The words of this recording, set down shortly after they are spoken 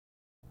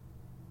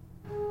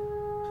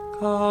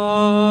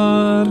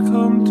Har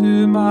come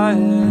to my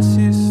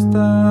assistance.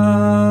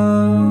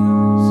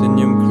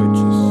 Signum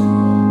Crucis.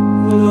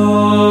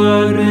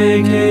 Lord,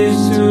 make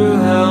haste to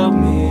help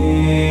me.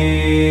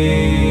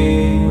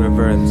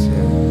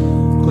 Reverencia.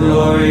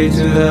 Glory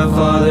to the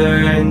Father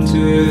and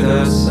to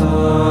the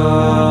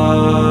Son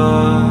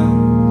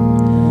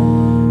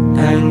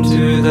and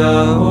to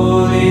the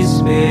Holy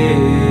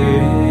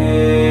Spirit,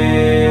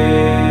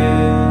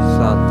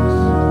 Sanctus.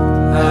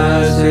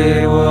 as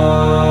it was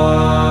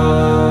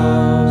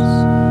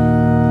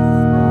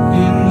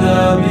in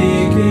the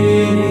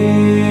beginning,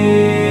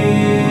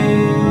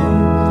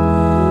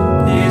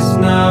 is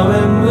now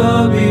and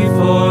will be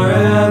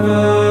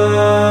forever.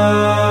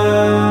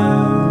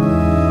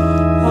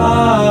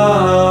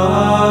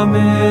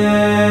 Amen.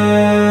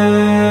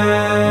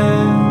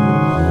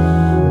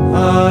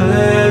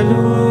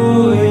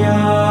 Alleluia.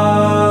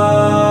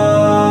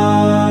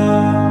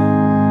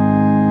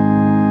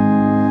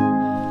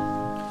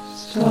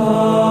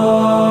 Stabat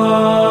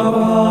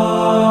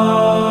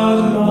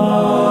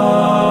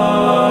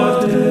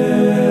Mater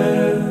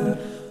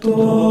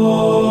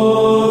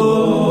dolorosa,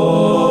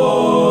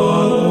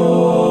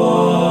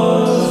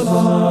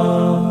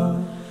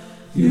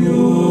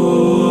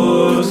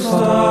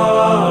 iusta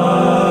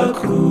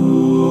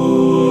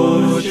crucem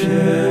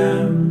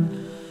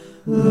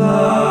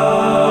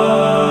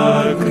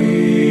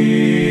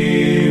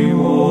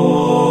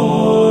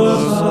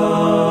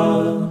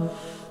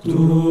lacrimosa,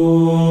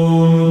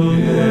 dum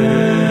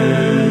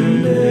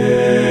pendebat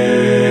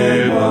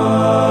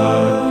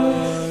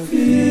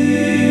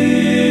filius,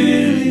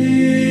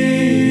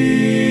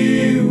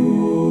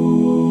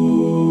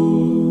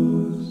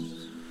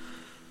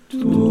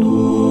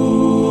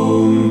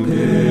 dum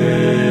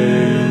pendebat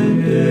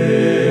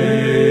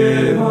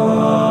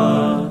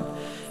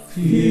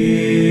filius.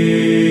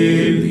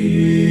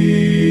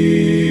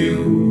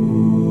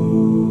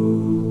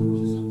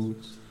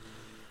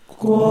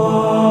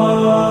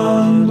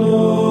 Quando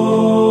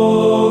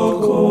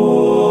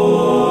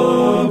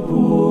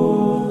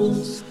corpus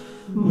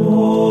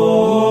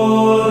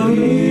morietur,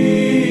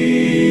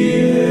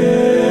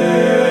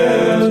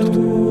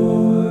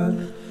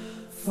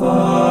 facut anime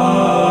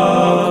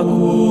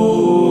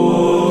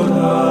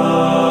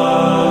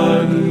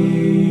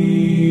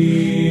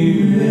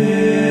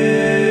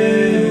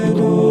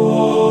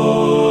doletur,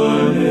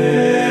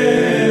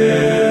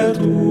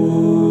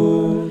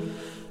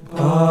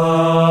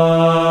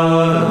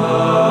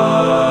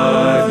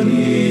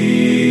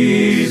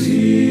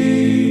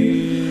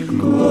 paradisi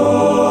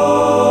gloria.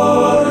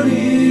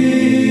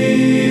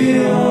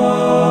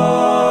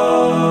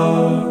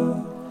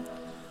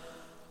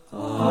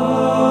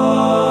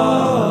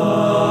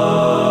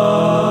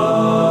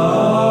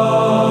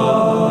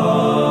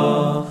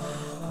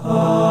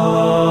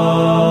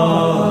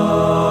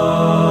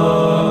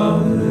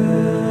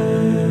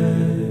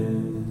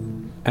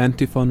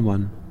 Antiphon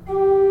 1.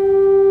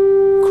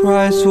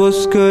 Christ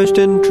was scourged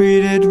and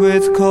treated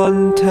with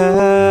contempt,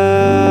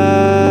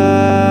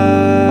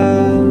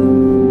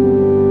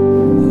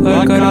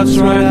 but God's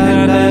right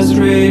hand has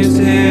raised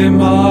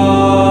him up.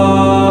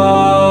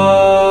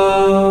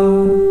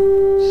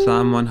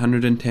 Psalm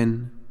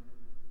 110,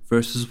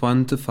 verses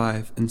 1 to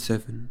 5 and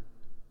 7.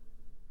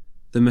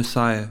 The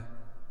Messiah,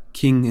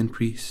 King and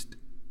Priest.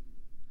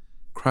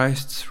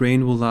 Christ's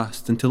reign will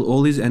last until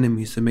all his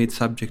enemies are made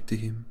subject to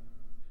him.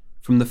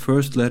 From the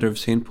first letter of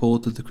St. Paul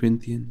to the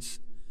Corinthians,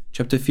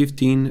 chapter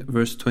 15,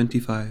 verse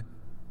 25.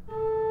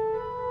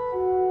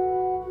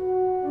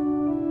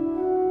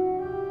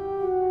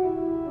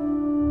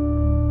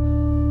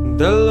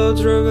 The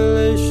Lord's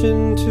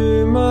revelation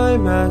to my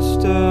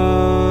Master.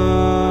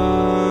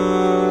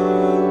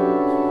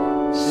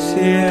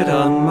 Sit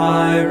on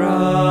my right.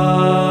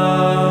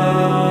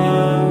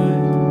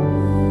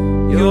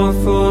 Your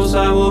foes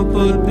I will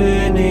put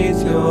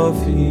beneath your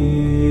feet.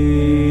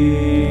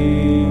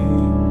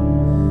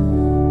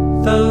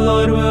 The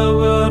Lord will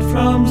wield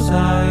from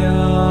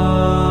Zion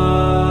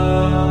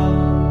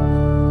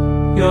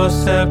your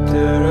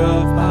scepter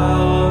of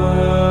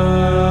power.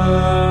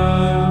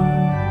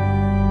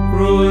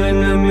 Rule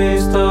in the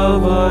midst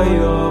of all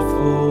your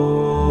foes.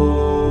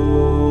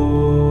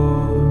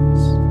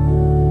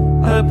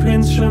 A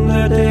prince from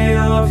the day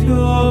of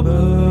your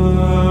birth,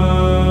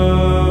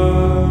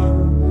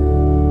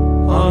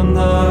 on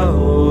the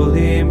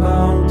holy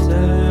mountain,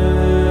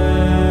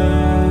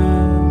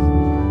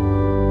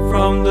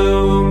 from the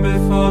womb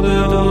before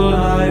the dawn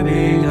I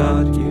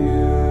begot you.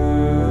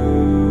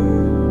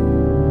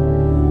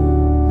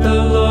 The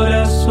Lord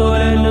has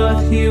sworn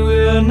that he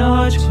will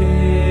not change.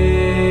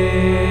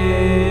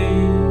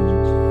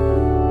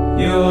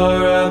 You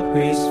are a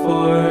priest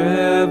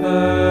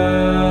forever,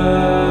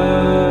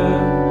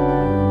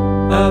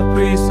 a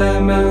priest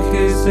at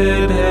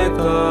Melchizedek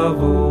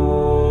of old.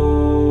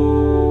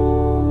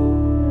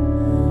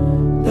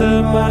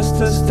 The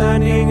Master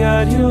standing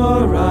at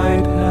your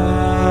right hand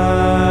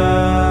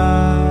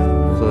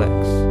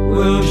Flex.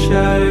 will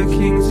shatter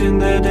kings in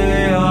the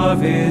day of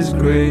his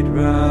great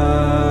wrath.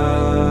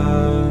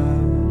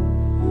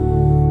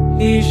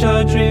 He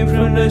shall drink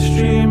from the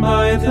stream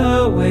by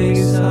the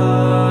wayside.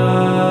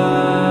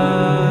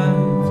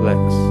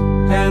 Flex.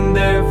 And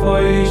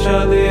therefore he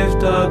shall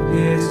lift up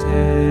his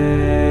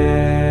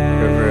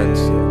head.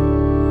 Reverencia.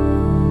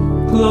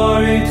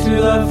 Glory to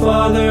the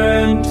Father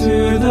and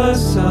to the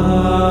Son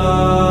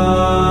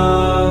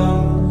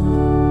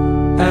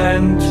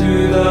and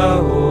to the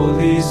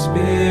Holy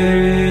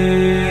Spirit.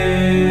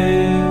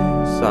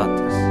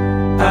 Satis.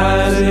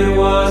 As it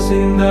was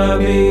in the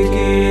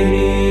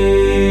beginning,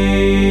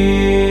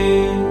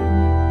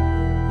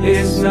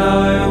 is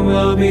now and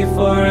will be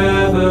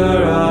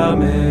forever.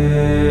 Amen.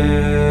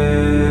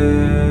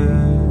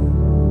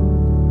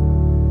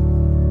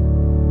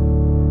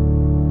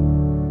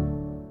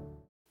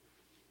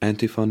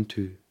 Antiphon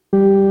 2.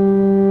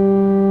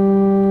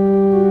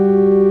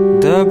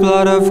 The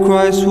blood of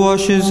Christ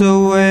washes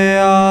away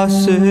our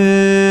sins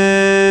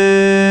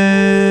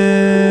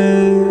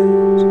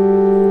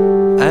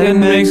and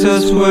makes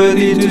us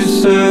worthy to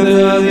serve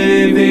the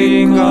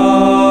living God.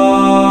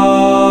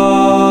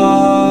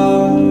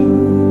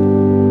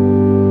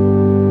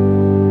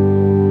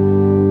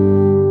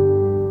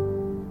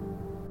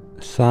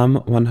 Psalm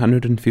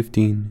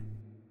 115.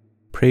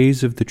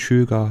 Praise of the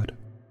true God.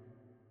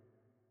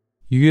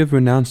 You have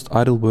renounced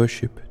idol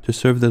worship to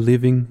serve the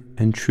living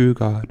and true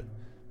God.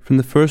 From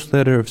the first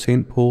letter of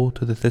St. Paul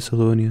to the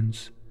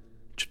Thessalonians,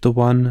 chapter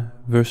 1,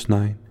 verse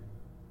 9.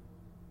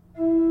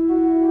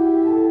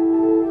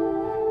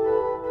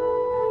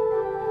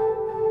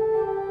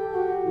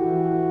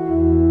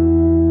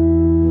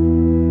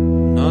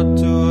 Not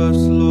to us,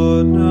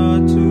 Lord,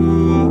 not to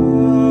us,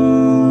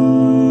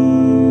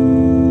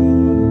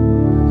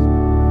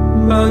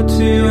 but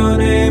to your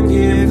name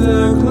give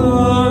the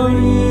glory,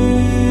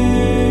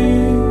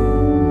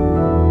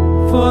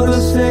 for the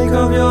sake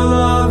of your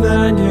love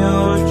and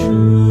your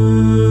truth.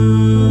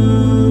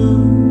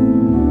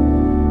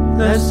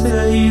 Lest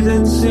the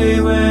heathen say,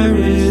 where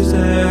is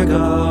their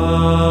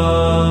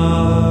God?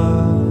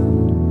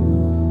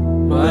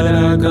 But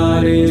our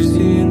God is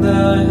in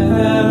the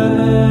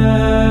heavens.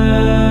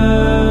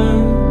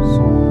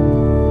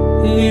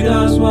 He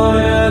does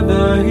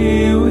whatever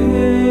he wills.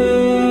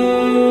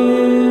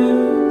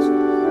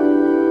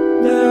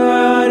 Their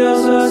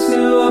idols are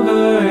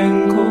silver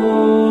and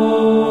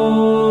gold,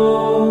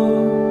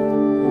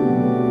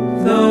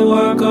 the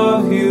work of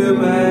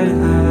human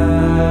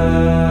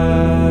hands.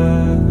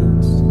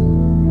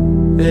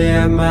 They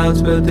have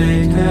mouths but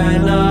they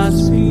cannot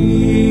speak.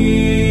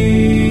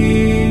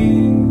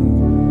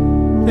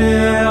 They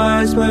have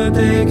eyes but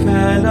they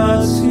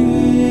cannot see.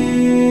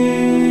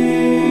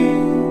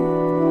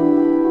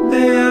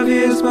 They have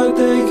ears but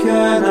they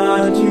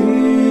cannot hear.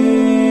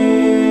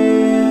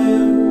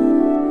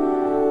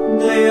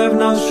 They have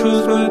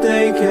nostrils but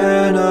they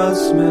cannot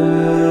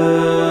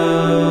smell.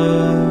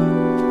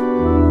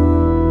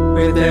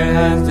 With their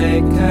hands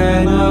they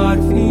cannot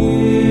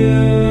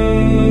feel.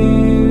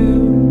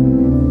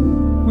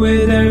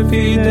 With their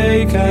feet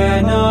they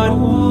cannot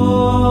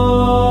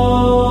walk.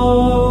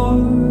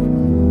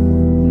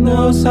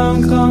 No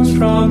sound comes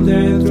from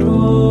their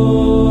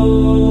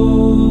throats.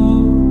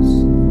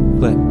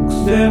 Flex.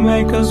 Their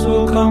makers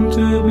will come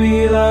to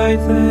be like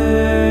them,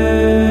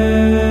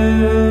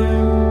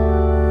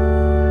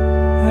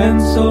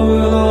 and so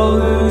will all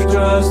who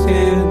trust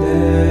in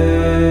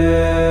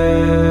them.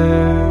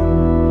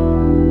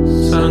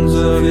 Sons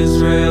of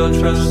Israel,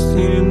 trust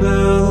in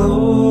the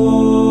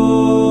Lord.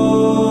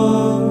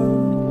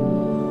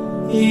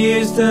 He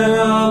is their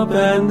help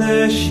and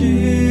their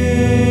shield.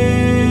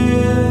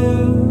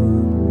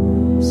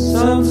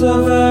 Sons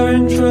of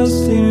Aaron,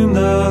 trust in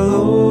the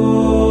Lord.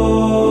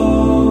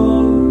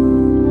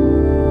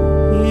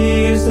 He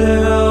is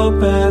their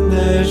help and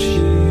their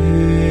shield.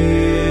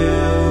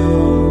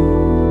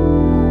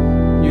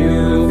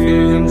 You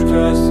fear him,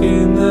 trust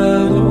in the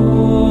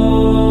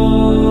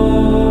Lord.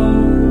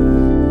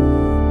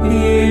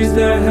 He is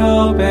their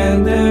help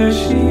and their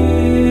shield.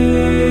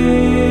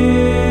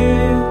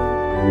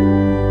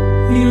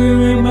 He will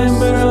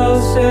remember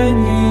us and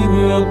he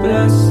will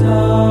bless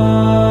us.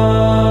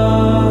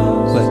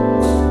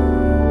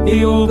 He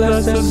will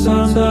bless the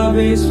sons of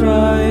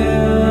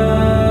Israel.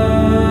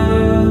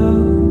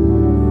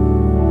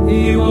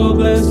 He will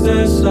bless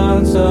the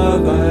sons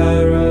of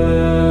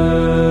Aaron.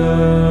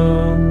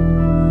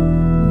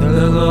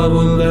 The Lord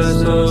will bless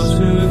those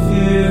who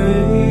fear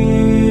him.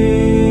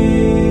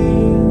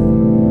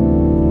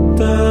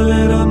 The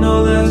little no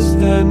less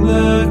than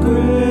the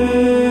great.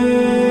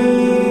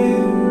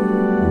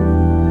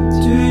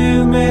 To you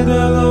may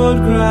the Lord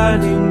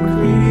grant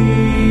increase.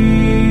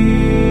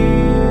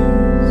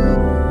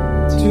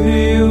 To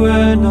you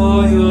and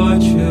all your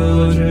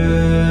children.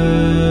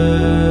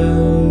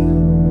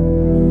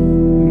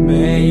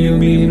 May you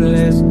be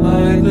blessed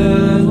by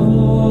the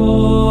Lord,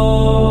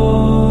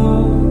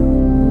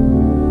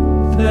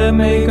 the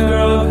maker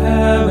of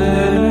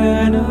heaven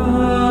and earth.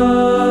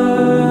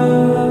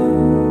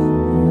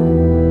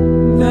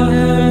 The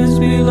heavens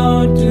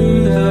belong to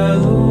the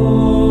Lord,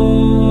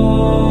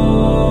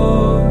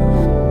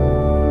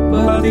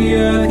 but the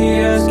earth he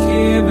has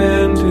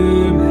given to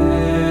man.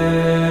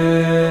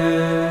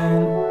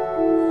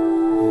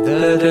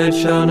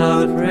 shall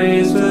not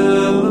praise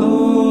the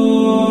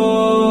Lord,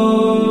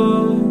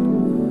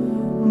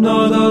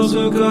 nor those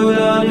who go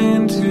down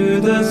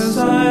into the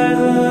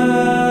silence.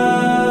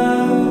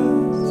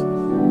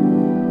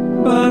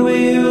 But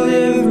we who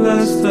live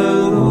bless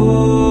the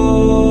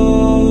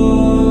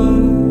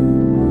Lord,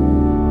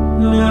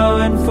 now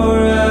and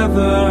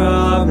forever.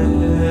 Amen.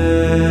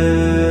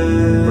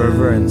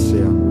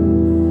 Reverencia.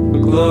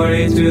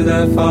 Glory to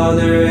the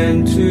Father,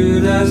 and to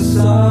the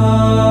Son,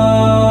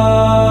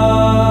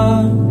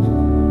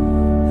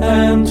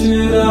 and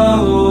to the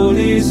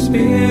Holy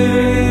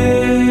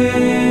Spirit,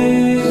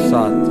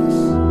 Satis.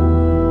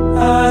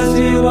 as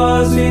it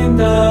was in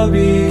the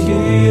beginning,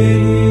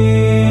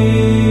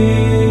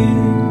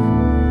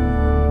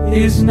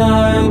 is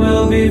now, and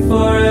will be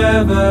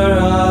forever.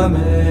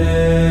 Amen.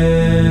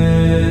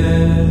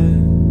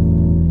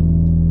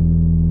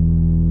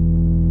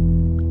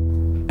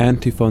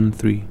 Antiphon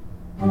 3.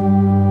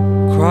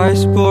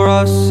 Christ bore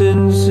our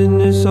sins in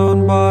his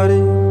own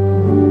body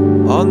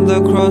on the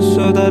cross,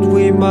 so that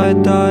we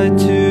might die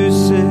to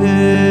sin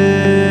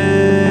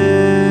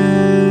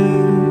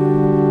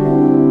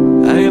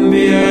and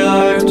be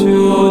alive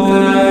to all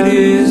that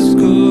is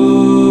good.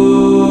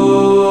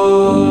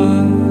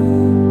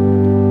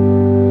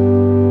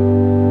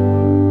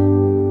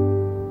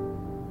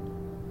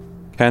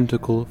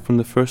 Canticle from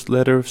the first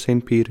letter of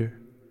St. Peter,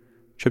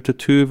 chapter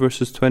 2,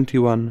 verses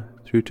 21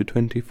 through to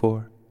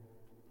 24.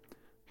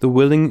 The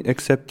willing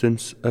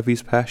acceptance of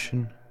his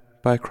passion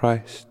by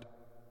Christ,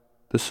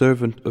 the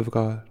servant of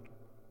God.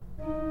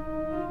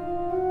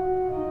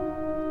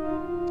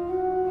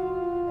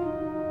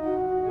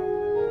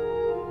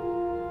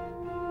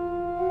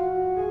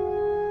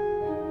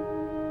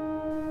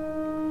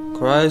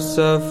 Christ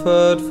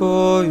suffered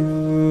for you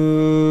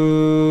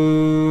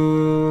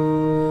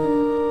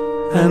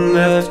and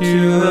left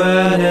you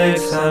an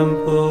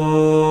example,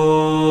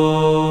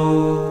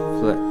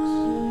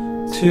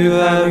 to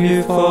have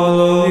you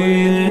follow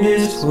in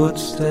his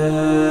footsteps.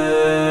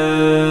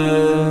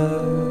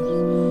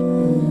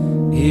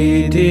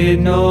 He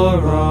did no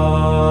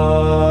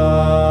wrong,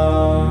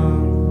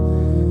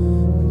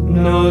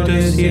 no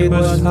deceit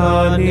was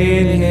found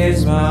in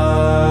his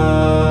mouth.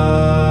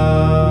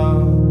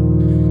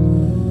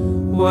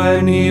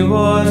 When he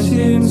was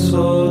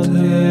insulted,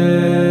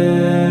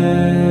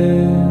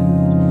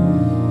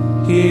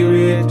 he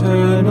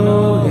returned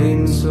no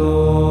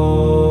insult.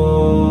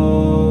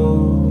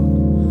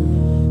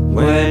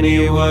 When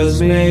he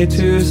was made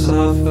to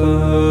suffer,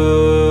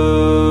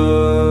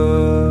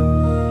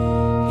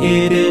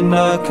 he did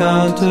not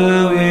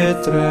counter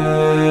with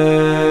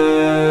threats.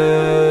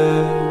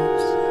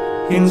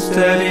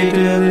 Instead, he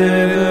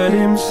delivered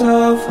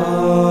himself up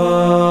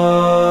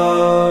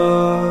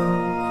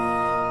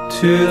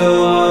to the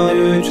one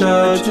who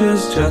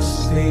judges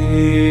justly.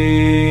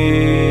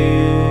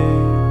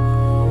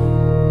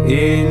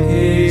 In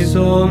his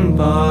own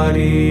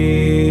body,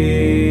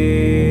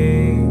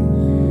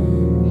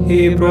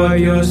 he brought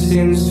your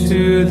sins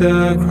to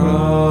the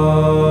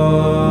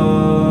cross,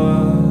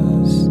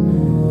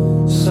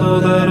 so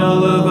that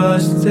all of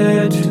us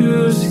dead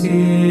to sin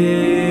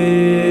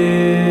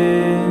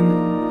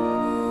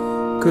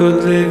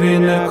could live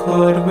in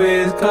accord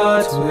with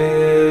God's will.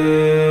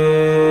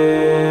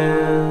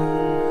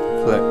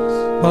 Flex.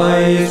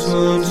 By his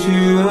wounds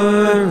you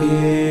are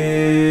healed.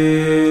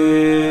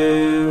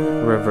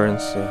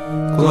 Reverencia.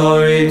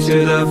 Glory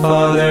to the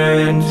Father,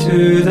 and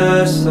to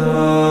the Son,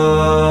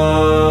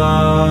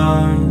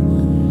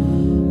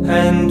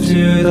 and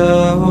to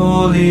the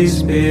Holy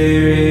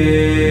Spirit,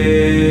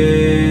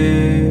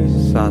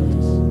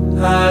 Satis.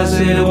 as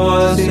it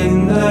was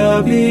in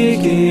the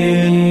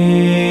beginning,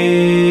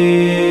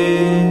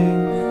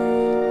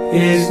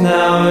 is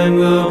now, and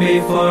will be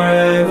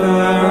forever.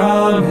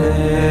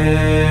 Amen.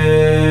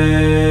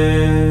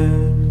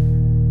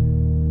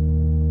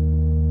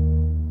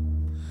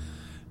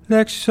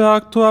 Lex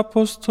actu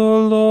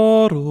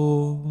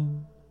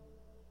apostolorum.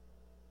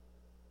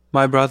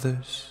 My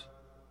brothers,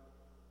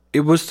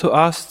 it was to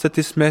us that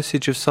this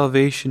message of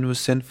salvation was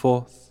sent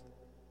forth.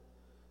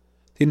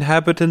 The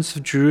inhabitants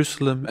of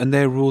Jerusalem and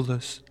their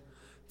rulers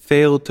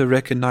failed to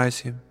recognize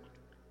him,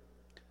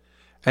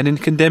 and in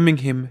condemning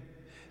him,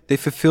 they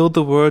fulfilled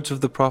the words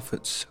of the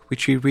prophets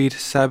which we read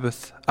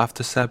Sabbath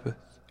after Sabbath.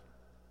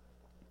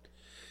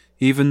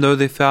 Even though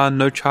they found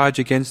no charge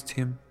against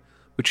him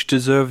which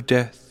deserved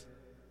death,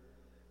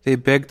 they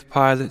begged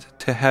Pilate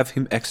to have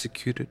him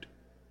executed.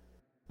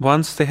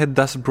 Once they had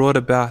thus brought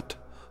about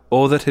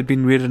all that had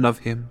been written of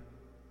him,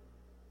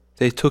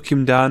 they took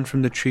him down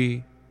from the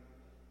tree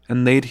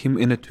and laid him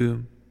in a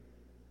tomb.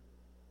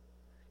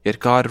 Yet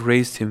God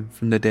raised him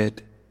from the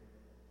dead.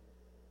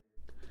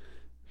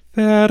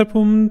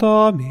 Verbum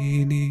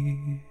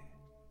Domini.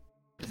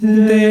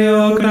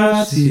 Deo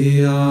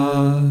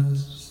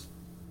gratias.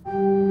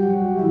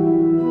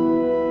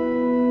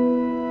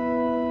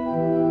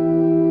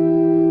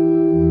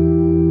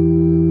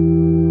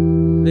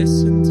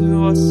 Listen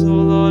to us, O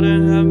Lord,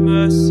 and have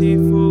mercy,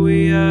 for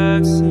we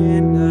have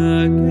sinned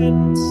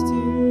against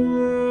you.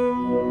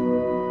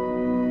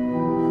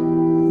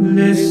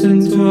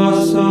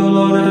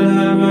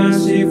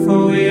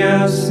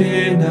 have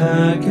sinned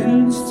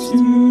against you.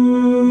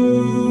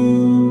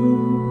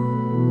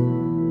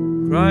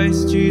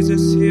 Christ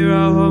Jesus, hear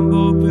our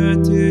humble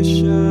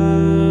petition.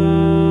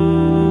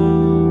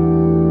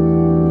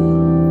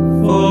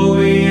 For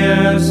we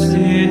have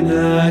sinned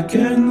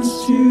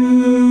against you.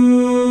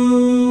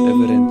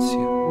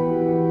 Reverencia.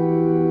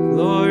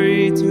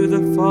 Glory to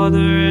the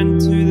Father, and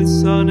to the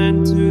Son,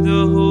 and to the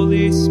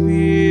Holy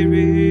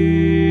Spirit.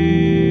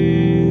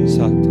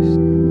 Sanctus.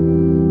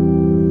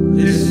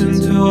 Listen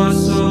to us,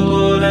 O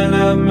Lord, and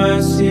have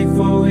mercy,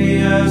 for we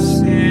have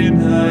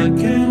sinned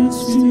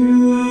against you.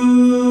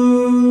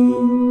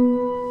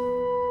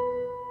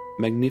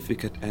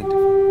 Magnificat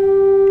antiphon.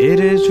 It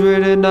is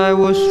written, I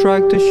will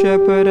strike the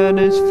shepherd, and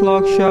his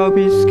flock shall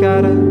be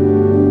scattered.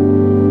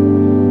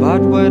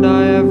 But when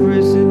I have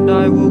risen,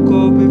 I will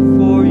go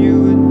before you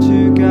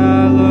into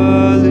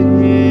Galilee.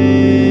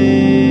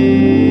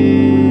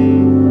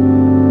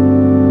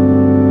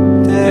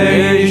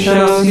 There you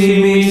shall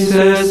see me,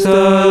 says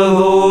the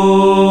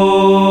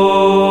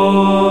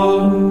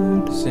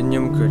Lord.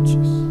 Signum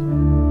Crucis.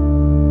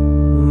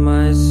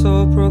 My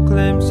soul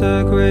proclaims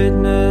the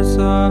greatness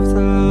of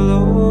the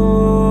Lord.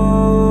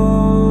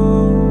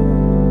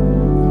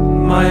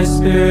 My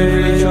spirit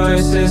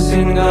rejoices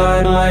in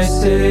God, my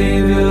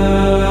Savior.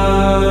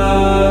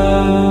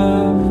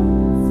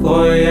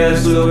 For he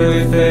has looked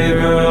with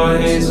favor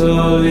on his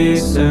holy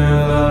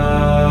servant.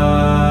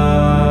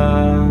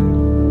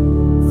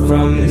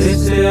 From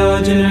this day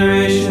all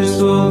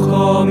generations will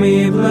call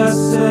me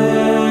blessed.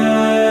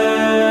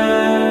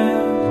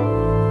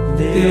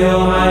 The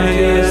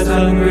Almighty has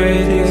done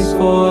great things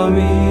for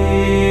me,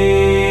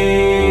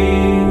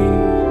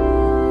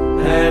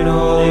 and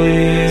holy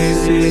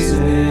is his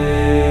name.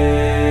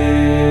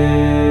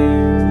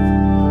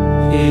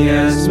 He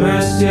has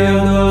mercy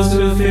on those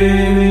who fear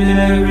him in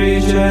every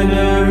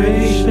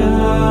generation.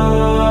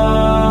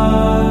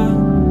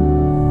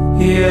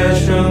 He has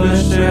shown the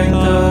strength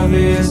of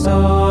his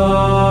arm.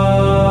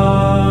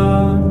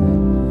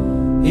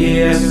 He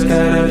has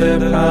scattered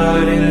the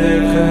proud in the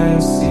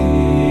conceit.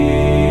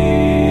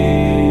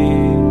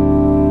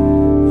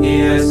 He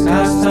has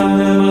cast down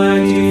the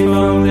mighty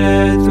from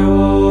their thrones,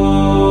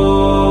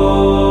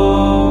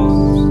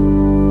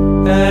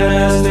 and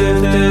has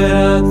lifted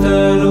up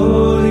the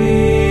lowly.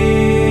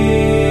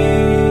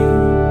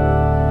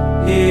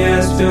 He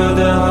has filled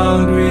the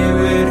hungry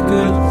with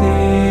good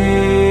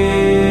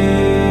things,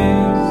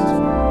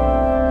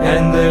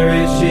 and the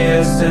rich he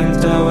has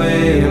sent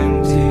away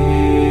empty.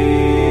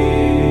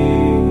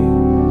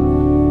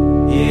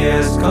 He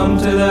has come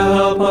to the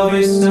help of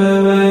his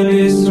servant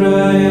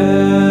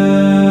Israel.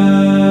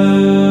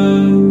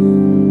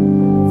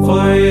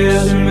 For he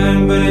has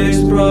remembered his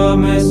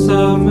promise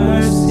of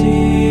mercy,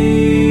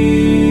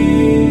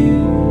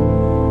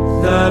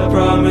 the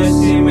promise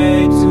he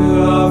made to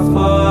our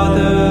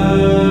fathers,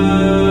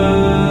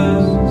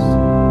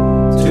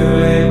 to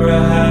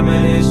Abraham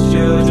and his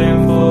children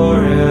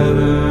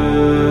forever.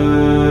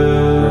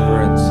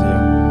 Reverencia.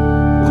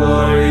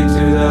 Glory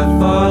to the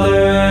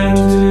Father, and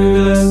to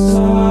the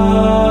Son,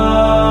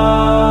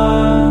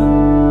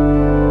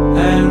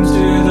 and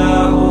to the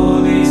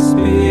Holy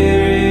Spirit,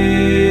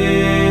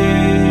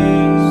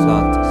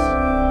 Sanctus.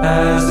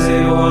 as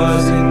it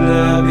was in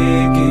the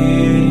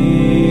beginning,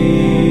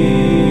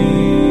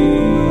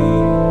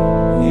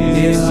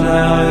 is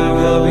now, and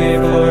will be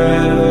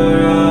forever.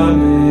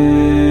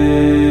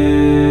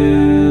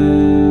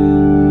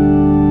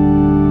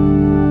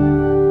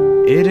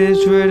 Amen. It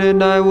is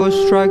written, I will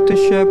strike the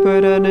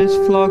shepherd, and his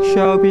flock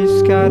shall be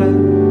scattered.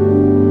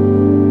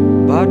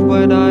 But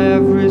when I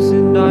have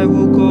risen, I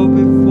will go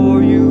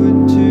before you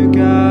into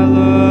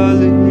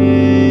Galilee.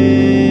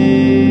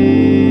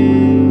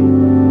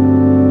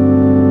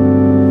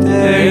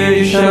 There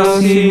you shall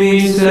see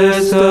me,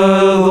 says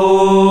the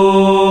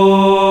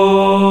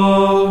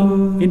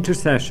Lord.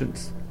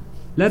 Intercessions.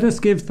 Let us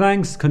give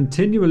thanks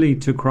continually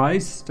to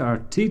Christ, our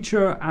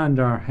teacher and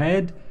our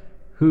head,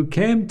 who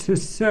came to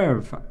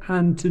serve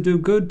and to do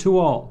good to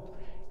all.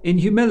 In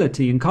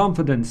humility and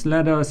confidence,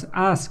 let us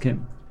ask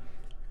him.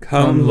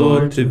 Come,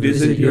 Lord, to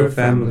visit your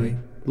family.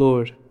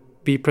 Lord,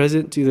 be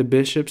present to the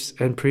bishops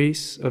and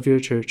priests of your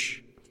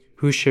church,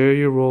 who share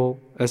your role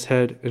as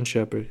head and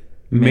shepherd.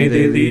 May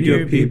they lead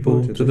your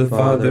people to the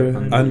Father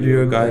under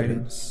your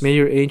guidance, May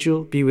your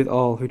angel be with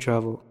all who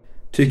travel.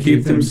 to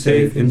keep them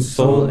safe in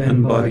soul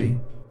and body,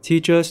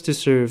 Teach us to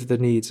serve the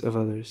needs of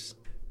others.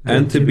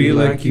 and to be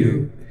like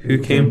you, who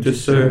came to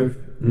serve,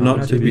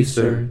 not to be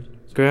served.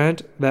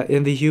 Grant that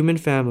in the human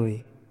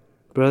family,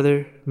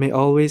 brother may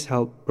always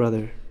help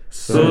brother,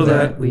 so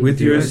that, with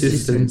your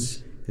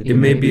assistance, it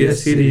may be a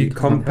city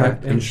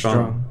compact and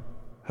strong.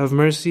 Have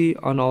mercy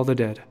on all the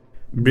dead.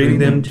 Bring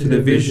them to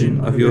the vision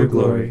of your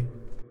glory.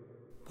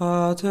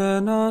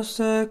 Pater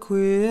noster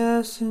qui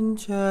es in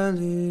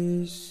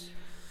celis,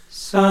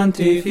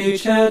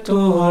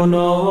 Sanctificetur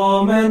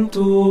nomen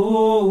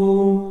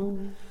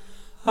tuum,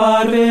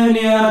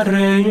 adveniat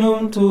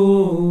regnum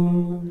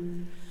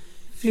tuum,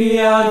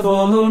 fiat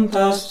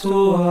voluntas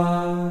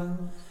tua,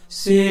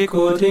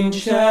 sicut in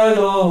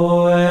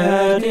cielo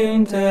et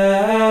in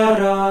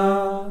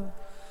terra.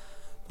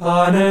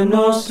 Panem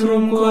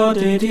nostrum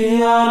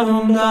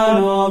quotidianum da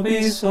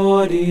nobis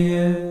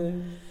hodie,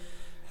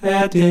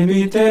 et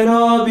dimitte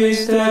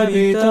nobis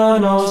debita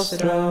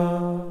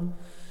nostra,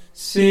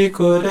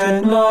 sicut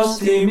et nos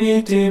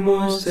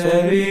dimittimus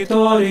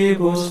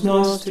debitoribus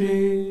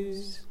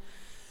nostris,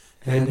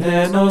 et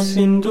ne nos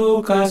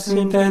inducas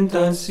in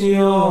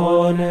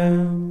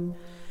tentationem,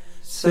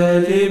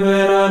 sed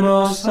libera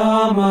nos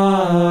a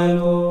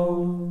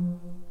malo.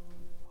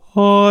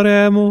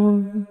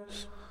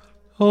 Oremus.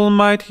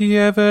 Almighty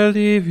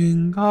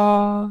ever-living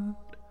God,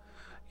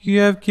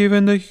 you have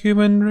given the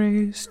human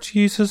race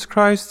Jesus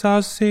Christ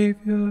our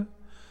Saviour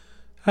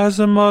as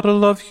a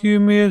model of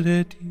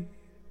humility.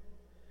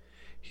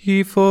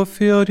 He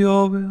fulfilled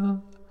your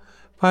will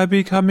by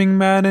becoming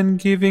man and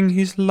giving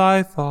his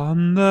life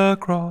on the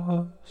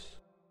cross.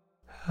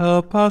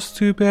 Help us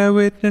to bear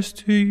witness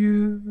to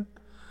you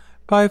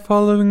by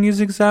following his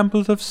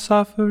example of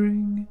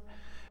suffering,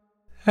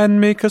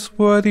 and make us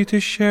worthy to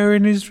share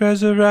in his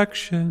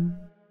resurrection.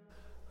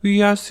 We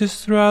ask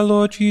this through our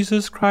Lord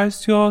Jesus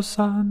Christ, your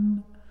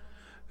Son,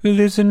 who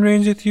lives and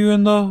reigns with you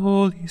in the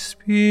Holy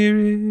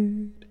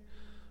Spirit,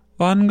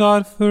 one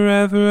God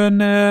forever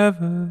and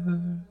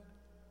ever.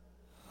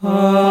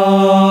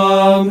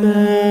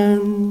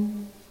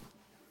 Amen.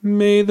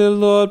 May the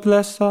Lord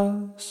bless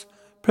us,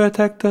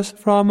 protect us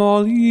from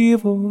all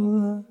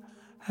evil,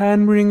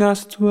 and bring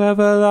us to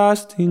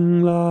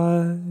everlasting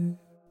life.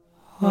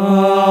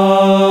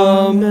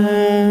 Amen.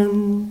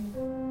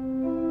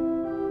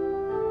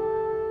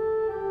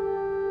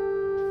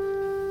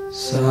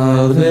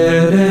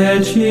 Salve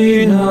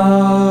Regina,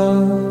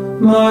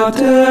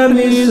 Mater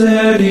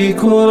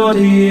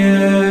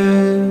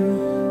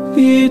misericordiae,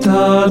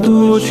 vita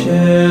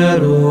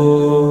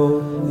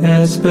dulcero,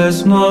 et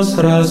spes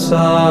nostra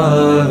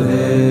salve.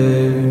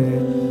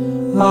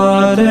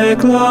 Ad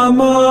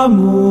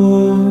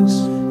clamamus,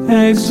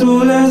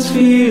 exules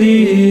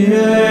Filii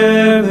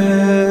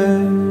Eve,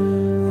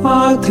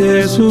 a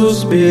te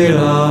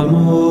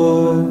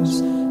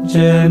suspiramus,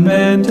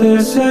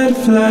 gementes et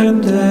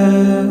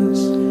flentes,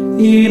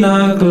 in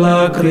ac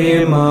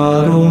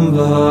lacrimarum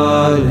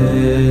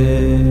vale.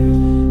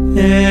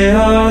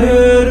 Ea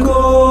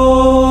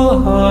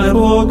ergo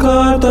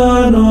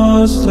advocata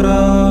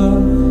nostra,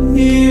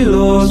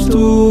 illos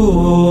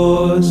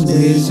tuos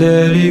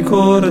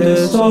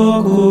misericordes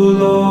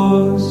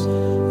oculos,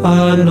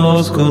 a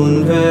nos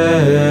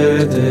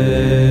converte.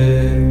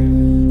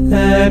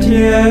 Et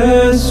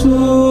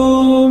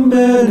Iesum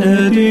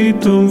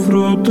benedictum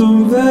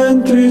fructum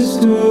ventris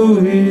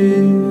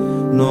tui,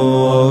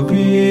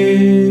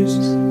 nobis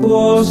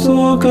post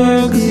hoc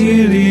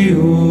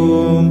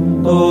exilium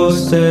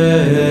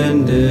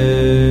ostende.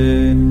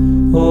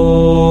 O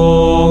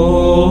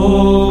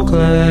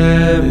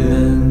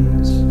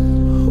clemens,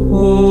 O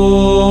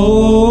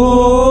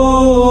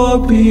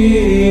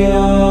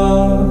pia,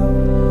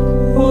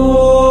 O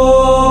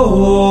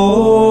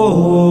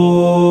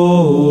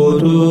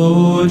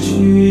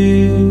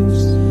dulcis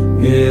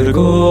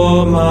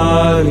Virgo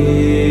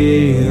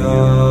Maria.